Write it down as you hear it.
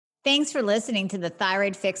Thanks for listening to the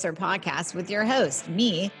Thyroid Fixer podcast with your host,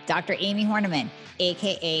 me, Dr. Amy Horniman,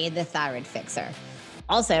 aka the Thyroid Fixer.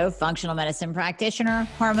 Also, functional medicine practitioner,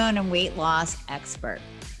 hormone and weight loss expert.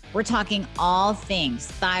 We're talking all things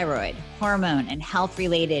thyroid, hormone, and health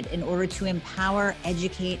related in order to empower,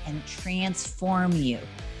 educate, and transform you.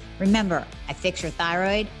 Remember, I fix your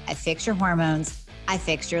thyroid, I fix your hormones, I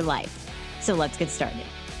fix your life. So let's get started.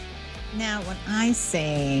 Now, when I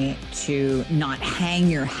say to not hang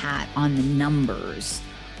your hat on the numbers,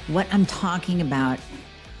 what I'm talking about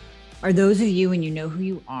are those of you, and you know who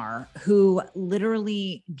you are, who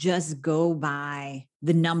literally just go by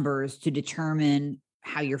the numbers to determine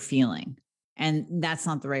how you're feeling. And that's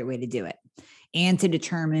not the right way to do it. And to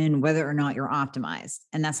determine whether or not you're optimized.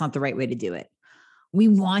 And that's not the right way to do it. We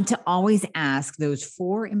want to always ask those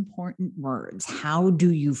four important words. How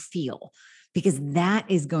do you feel? Because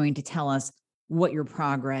that is going to tell us what your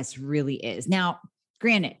progress really is. Now,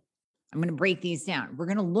 granted, I'm going to break these down. We're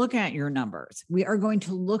going to look at your numbers. We are going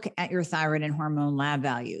to look at your thyroid and hormone lab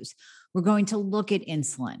values. We're going to look at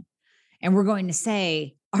insulin. And we're going to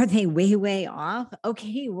say, are they way, way off?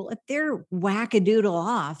 Okay, well, if they're wackadoodle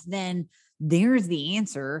off, then there's the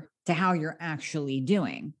answer to how you're actually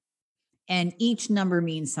doing. And each number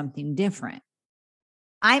means something different.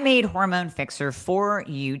 I made Hormone Fixer for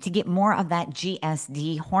you to get more of that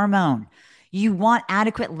GSD hormone. You want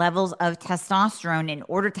adequate levels of testosterone in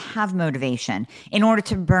order to have motivation, in order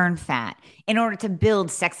to burn fat, in order to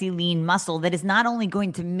build sexy, lean muscle that is not only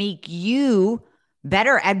going to make you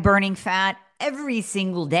better at burning fat every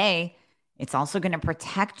single day, it's also going to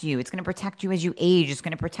protect you. It's going to protect you as you age. It's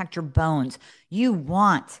going to protect your bones. You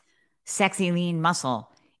want sexy, lean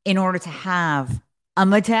muscle in order to have a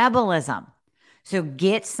metabolism. So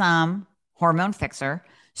get some Hormone Fixer,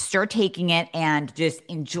 start taking it, and just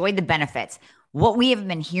enjoy the benefits. What we have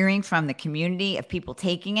been hearing from the community of people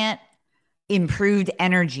taking it, improved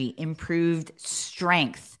energy, improved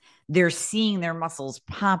strength. They're seeing their muscles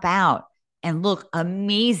pop out and look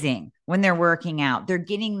amazing when they're working out. They're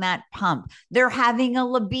getting that pump. They're having a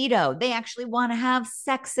libido. They actually want to have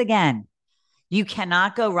sex again. You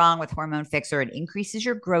cannot go wrong with Hormone Fixer. It increases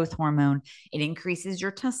your growth hormone. It increases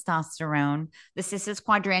your testosterone. The cis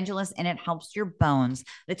quadrangulus, and it helps your bones.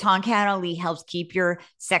 The Tongkat Ali helps keep your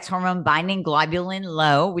sex hormone binding globulin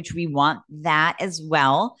low, which we want that as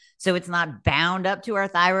well. So it's not bound up to our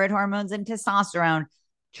thyroid hormones and testosterone.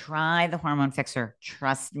 Try the Hormone Fixer.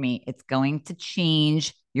 Trust me, it's going to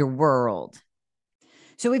change your world.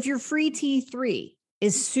 So if your free T3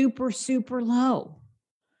 is super, super low,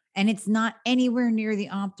 and it's not anywhere near the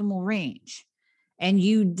optimal range, and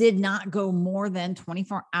you did not go more than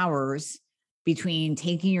 24 hours between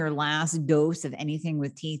taking your last dose of anything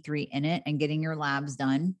with T3 in it and getting your labs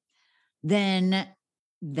done, then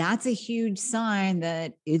that's a huge sign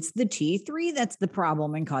that it's the T3 that's the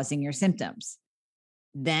problem and causing your symptoms.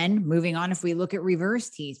 Then moving on, if we look at reverse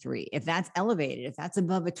T3, if that's elevated, if that's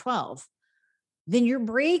above a 12, then your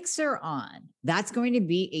brakes are on. That's going to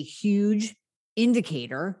be a huge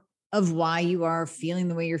indicator of why you are feeling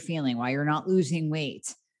the way you're feeling, why you're not losing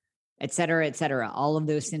weight, et cetera, all of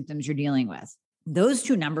those symptoms you're dealing with. Those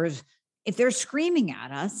two numbers, if they're screaming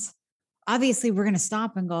at us, obviously we're going to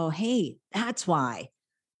stop and go, hey, that's why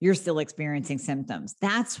you're still experiencing symptoms.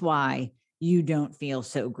 That's why you don't feel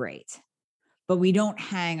so great. But we don't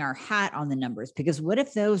hang our hat on the numbers, because what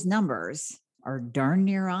if those numbers are darn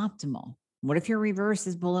near optimal? What if your reverse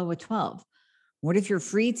is below a 12? What if your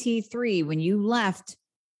free T3, when you left,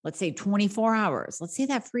 let's say 24 hours, let's say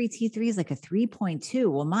that free T3 is like a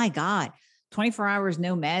 3.2. Well, my God, 24 hours,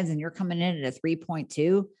 no meds, and you're coming in at a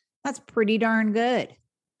 3.2. That's pretty darn good.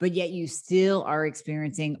 But yet you still are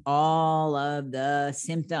experiencing all of the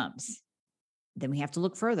symptoms. Then we have to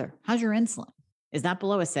look further. How's your insulin? Is that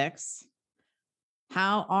below a 6?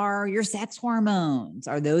 How are your sex hormones?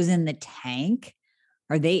 Are those in the tank?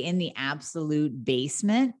 Are they in the absolute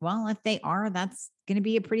basement? Well, if they are, that's going to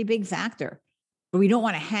be a pretty big factor. But we don't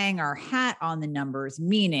want to hang our hat on the numbers,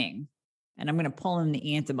 meaning, and I'm going to pull in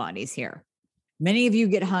the antibodies here. Many of you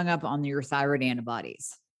get hung up on your thyroid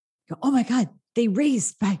antibodies. Go, oh my God, they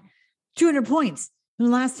raised by 200 points from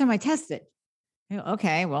the last time I tested. I go,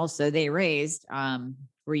 okay, well, so they raised.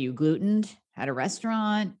 Were you glutened at a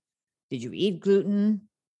restaurant? Did you eat gluten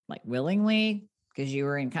like willingly because you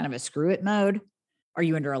were in kind of a screw it mode? Are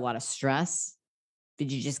you under a lot of stress?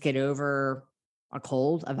 Did you just get over a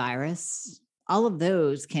cold, a virus? All of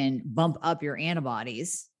those can bump up your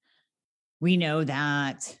antibodies. We know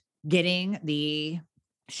that getting the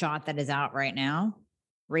shot that is out right now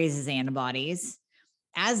raises antibodies,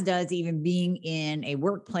 as does even being in a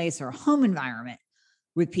workplace or home environment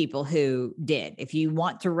with people who did. If you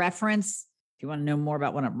want to know more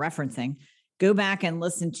about what I'm referencing, go back and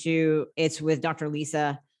listen to it's with Dr.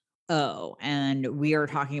 Lisa O. And we are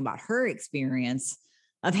talking about her experience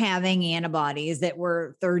of having antibodies that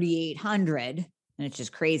were 3,800. And it's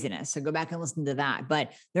just craziness. So go back and listen to that.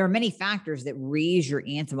 But there are many factors that raise your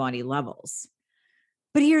antibody levels.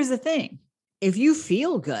 But here's the thing. If you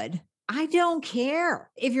feel good, I don't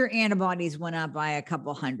care if your antibodies went up by a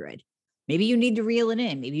couple hundred. Maybe you need to reel it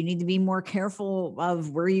in. Maybe you need to be more careful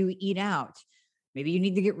of where you eat out. Maybe you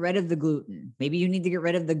need to get rid of the gluten. Maybe you need to get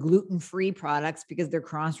rid of the gluten-free products because they're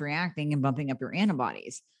cross-reacting and bumping up your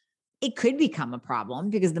antibodies. It could become a problem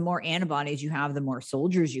because the more antibodies you have, the more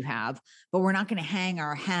soldiers you have, but we're not going to hang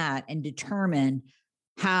our hat and determine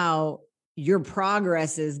how your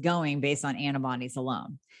progress is going based on antibodies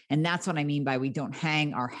alone. And that's what I mean by we don't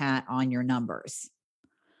hang our hat on your numbers.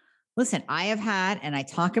 Listen, I have had, and I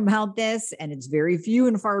talk about this, and it's very few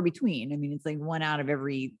and far between. I mean, it's like 1 out of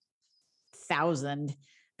every 1,000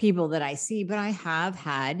 people that I see, but I have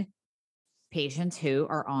had patients who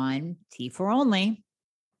are on T4 only,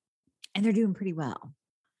 and they're doing pretty well.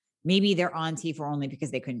 Maybe they're on T4 only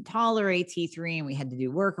because they couldn't tolerate T3 and we had to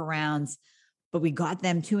do workarounds, but we got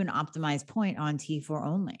them to an optimized point on T4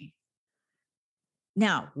 only.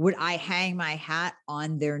 Now, would I hang my hat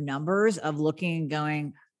on their numbers of looking and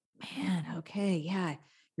going, man, okay, yeah,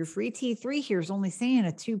 your free T3 here is only saying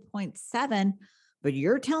a 2.7, but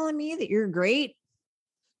you're telling me that you're great?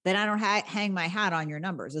 Then I don't hang my hat on your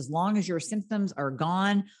numbers. As long as your symptoms are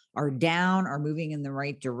gone, are down, are moving in the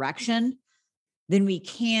right direction, then we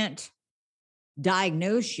can't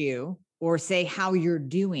diagnose you or say how you're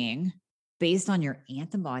doing based on your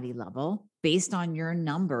antibody level, based on your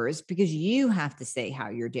numbers, because you have to say how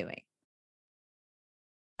you're doing.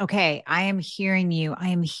 Okay, I am hearing you. I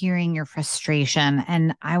am hearing your frustration,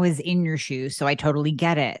 and I was in your shoes, so I totally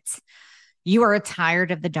get it. You are tired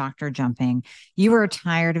of the doctor jumping. You are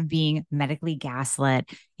tired of being medically gaslit.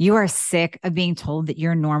 You are sick of being told that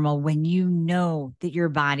you're normal when you know that your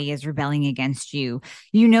body is rebelling against you.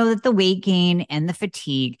 You know that the weight gain and the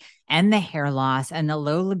fatigue and the hair loss and the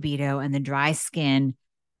low libido and the dry skin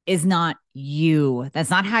is not you. That's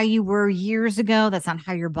not how you were years ago. That's not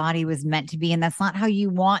how your body was meant to be. And that's not how you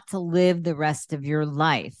want to live the rest of your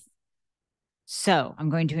life. So I'm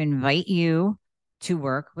going to invite you to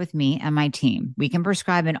work with me and my team. We can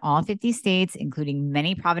prescribe in all 50 states, including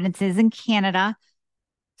many provinces in Canada.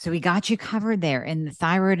 So we got you covered there in the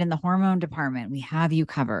thyroid and the hormone department. We have you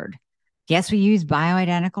covered. Yes, we use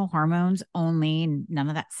bioidentical hormones only, none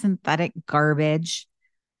of that synthetic garbage.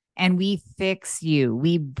 And we fix you.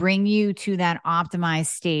 We bring you to that optimized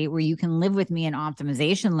state where you can live with me in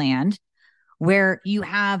optimization land, where you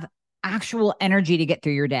have actual energy to get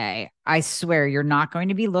through your day. I swear you're not going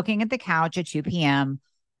to be looking at the couch at 2 p.m.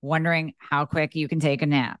 wondering how quick you can take a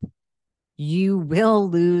nap. You will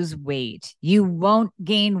lose weight. You won't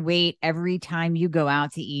gain weight every time you go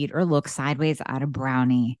out to eat or look sideways at a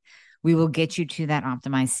brownie. We will get you to that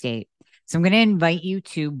optimized state. So I'm going to invite you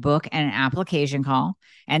to book an application call.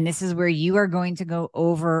 And this is where you are going to go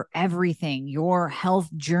over everything, your health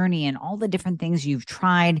journey and all the different things you've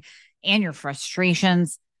tried and your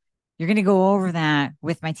frustrations. You're going to go over that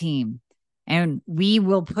with my team, and we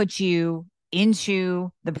will put you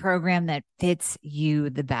into the program that fits you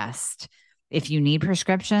the best. If you need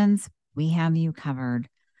prescriptions, we have you covered.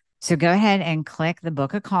 So go ahead and click the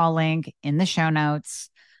book a call link in the show notes.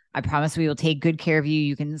 I promise we will take good care of you.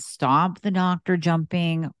 You can stop the doctor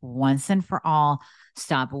jumping once and for all.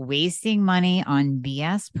 Stop wasting money on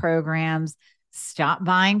BS programs. Stop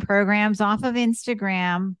buying programs off of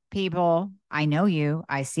Instagram, people. I know you.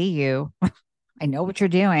 I see you. I know what you're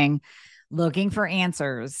doing. Looking for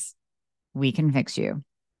answers. We can fix you.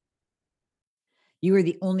 You are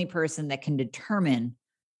the only person that can determine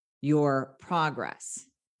your progress.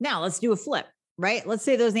 Now, let's do a flip, right? Let's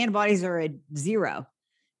say those antibodies are at 0.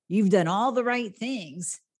 You've done all the right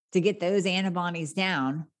things to get those antibodies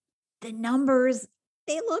down. The numbers,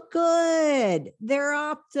 they look good. They're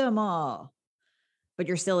optimal. But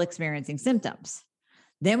you're still experiencing symptoms.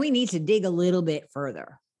 Then we need to dig a little bit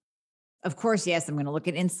further. Of course, yes, I'm going to look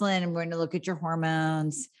at insulin. I'm going to look at your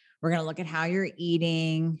hormones. We're going to look at how you're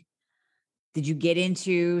eating. Did you get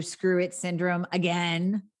into screw it syndrome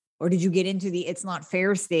again? Or did you get into the it's not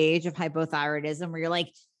fair stage of hypothyroidism where you're like,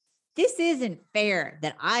 this isn't fair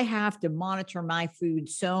that I have to monitor my food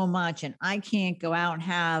so much and I can't go out and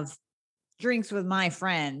have drinks with my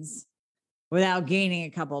friends without gaining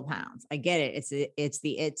a couple of pounds. I get it.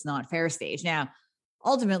 It's not fair stage. Now,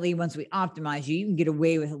 ultimately, once we optimize you, you can get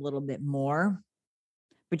away with a little bit more.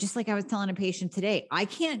 But just like I was telling a patient today, I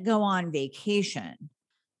can't go on vacation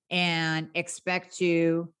and expect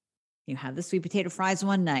to have the sweet potato fries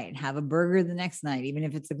one night, have a burger the next night, even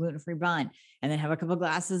if it's a gluten-free bun, and then have a couple of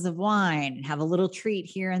glasses of wine and have a little treat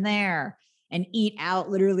here and there and eat out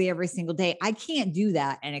literally every single day. I can't do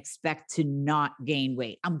that and expect to not gain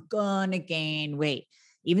weight. I'm going to gain weight.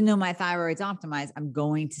 Even though my thyroid's optimized, I'm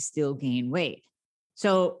going to still gain weight.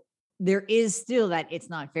 So there is still that it's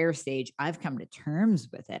not fair stage. I've come to terms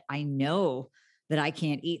with it. I know that I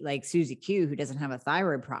can't eat like Susie Q, who doesn't have a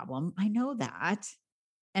thyroid problem. I know that.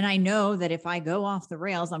 And I know that if I go off the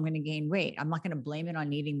rails, I'm going to gain weight. I'm not going to blame it on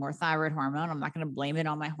needing more thyroid hormone. I'm not going to blame it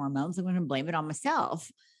on my hormones. I'm going to blame it on myself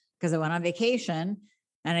because I went on vacation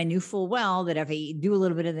and I knew full well that if I do a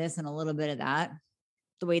little bit of this and a little bit of that,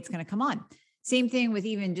 the weight's going to come on. Same thing with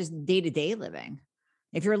even just day-to-day living.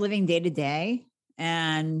 If you're living day to day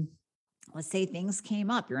and let's say things came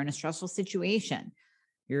up, you're in a stressful situation,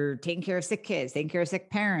 you're taking care of sick kids, taking care of sick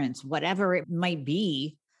parents, whatever it might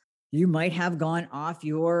be, you might have gone off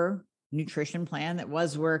your nutrition plan that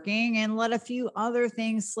was working and let a few other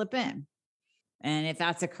things slip in. And if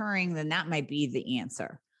that's occurring, then that might be the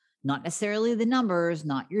answer. Not necessarily the numbers,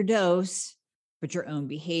 not your dose, but your own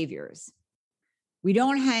behaviors. We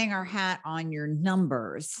don't hang our hat on your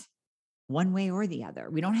numbers one way or the other.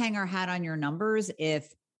 We don't hang our hat on your numbers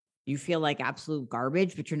if you feel like absolute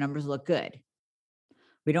garbage, but your numbers look good.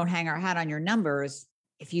 We don't hang our hat on your numbers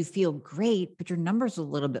if you feel great, but your numbers are a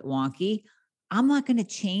little bit wonky. I'm not going to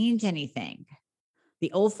change anything.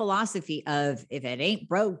 The old philosophy of if it ain't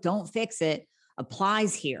broke, don't fix it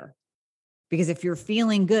applies here. Because if you're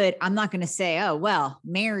feeling good, I'm not going to say, oh, well,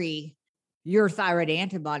 Mary, your thyroid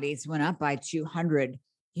antibodies went up by 200.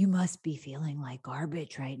 You must be feeling like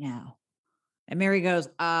garbage right now. And Mary goes,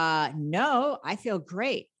 no, I feel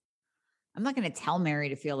great. I'm not going to tell Mary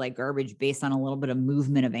to feel like garbage based on a little bit of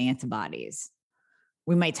movement of antibodies.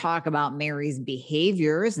 We might talk about Mary's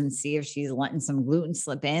behaviors and see if she's letting some gluten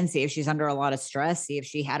slip in, see if she's under a lot of stress, see if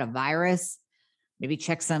she had a virus, maybe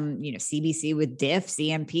check some, CBC with DIF,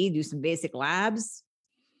 CMP, do some basic labs.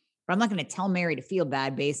 But I'm not going to tell Mary to feel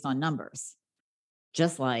bad based on numbers.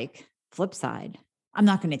 Just like flip side, I'm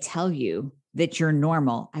not going to tell you that you're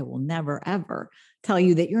normal. I will never, ever tell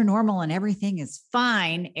you that you're normal and everything is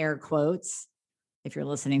fine, air quotes. If you're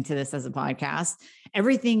listening to this as a podcast,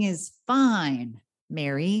 everything is fine.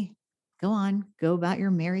 Mary, go on, go about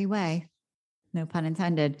your merry way. No pun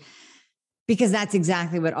intended. Because that's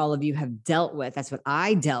exactly what all of you have dealt with. That's what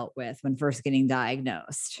I dealt with when first getting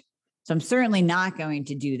diagnosed. So I'm certainly not going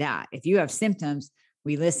to do that. If you have symptoms,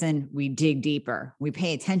 we listen, we dig deeper, we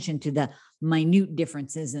pay attention to the minute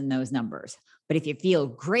differences in those numbers. But if you feel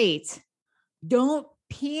great, don't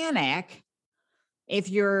panic if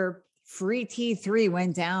your free T3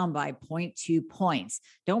 went down by 0.2 points.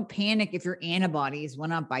 Don't panic if your antibodies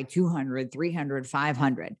went up by 200, 300,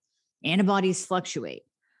 500. Antibodies fluctuate.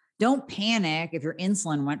 Don't panic if your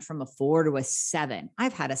insulin went from a 4 to a 7.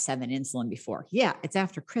 I've had a 7 insulin before. Yeah, it's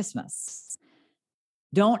after Christmas.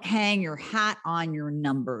 Don't hang your hat on your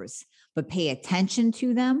numbers, but pay attention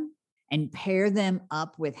to them and pair them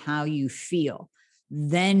up with how you feel.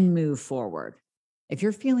 Then move forward. If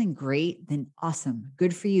you're feeling great, then awesome.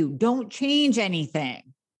 Good for you. Don't change anything.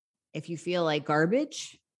 If you feel like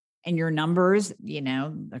garbage and your numbers,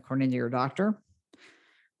 according to your doctor,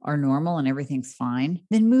 are normal and everything's fine,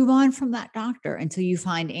 then move on from that doctor until you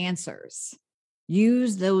find answers.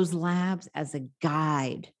 Use those labs as a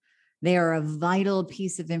guide. They are a vital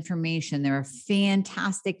piece of information. They're a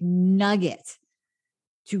fantastic nugget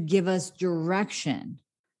to give us direction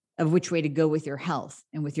of which way to go with your health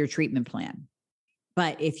and with your treatment plan.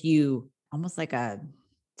 But if you, almost like a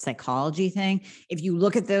psychology thing, if you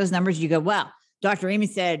look at those numbers, you go, well, Dr. Amy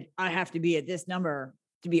said I have to be at this number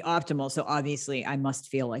to be optimal. So obviously I must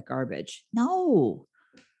feel like garbage. No,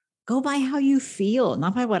 go by how you feel,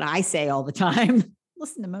 not by what I say all the time.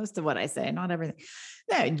 Listen to most of what I say, not everything.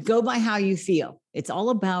 No, go by how you feel. It's all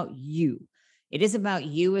about you. It is about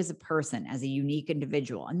you as a person, as a unique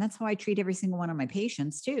individual. And that's how I treat every single one of my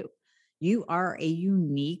patients too. You are a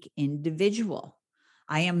unique individual.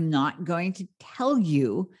 I am not going to tell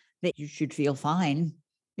you that you should feel fine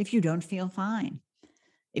if you don't feel fine.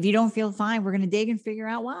 If you don't feel fine, we're going to dig and figure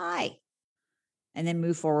out why, and then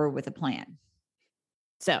move forward with a plan.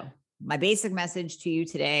 So my basic message to you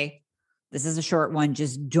today, this is a short one.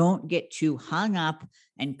 Just don't get too hung up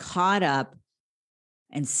and caught up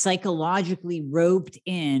and psychologically roped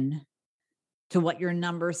in to what your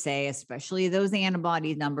numbers say, especially those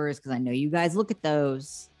antibody numbers, because I know you guys look at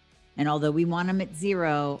those. And although we want them at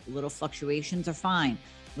 0, little fluctuations are fine.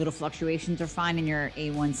 Little fluctuations are fine in your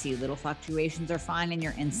A1C. Little fluctuations are fine in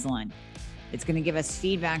your insulin. It's going to give us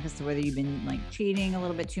feedback as to whether you've been like cheating a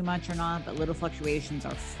little bit too much or not, but little fluctuations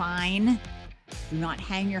are fine. Do not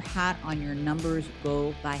hang your hat on your numbers.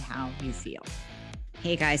 Go by how you feel.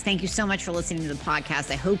 Hey guys, thank you so much for listening to the podcast.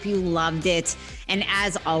 I hope you loved it. And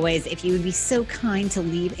as always, if you would be so kind to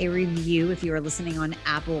leave a review if you are listening on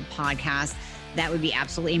Apple Podcasts, that would be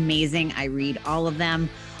absolutely amazing. I read all of them.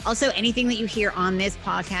 Also, anything that you hear on this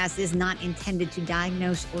podcast is not intended to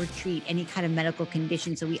diagnose or treat any kind of medical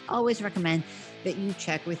condition. So we always recommend that you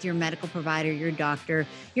check with your medical provider, your doctor,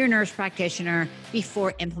 your nurse practitioner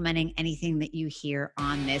before implementing anything that you hear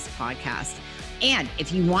on this podcast. And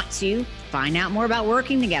if you want to find out more about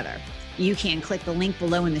working together, you can click the link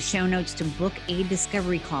below in the show notes to book a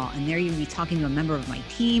discovery call. And there you'll be talking to a member of my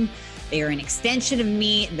team. They are an extension of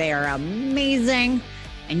me. They are amazing.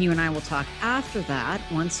 And you and I will talk after that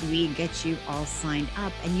once we get you all signed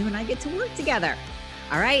up and you and I get to work together.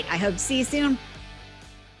 All right. I hope to see you soon.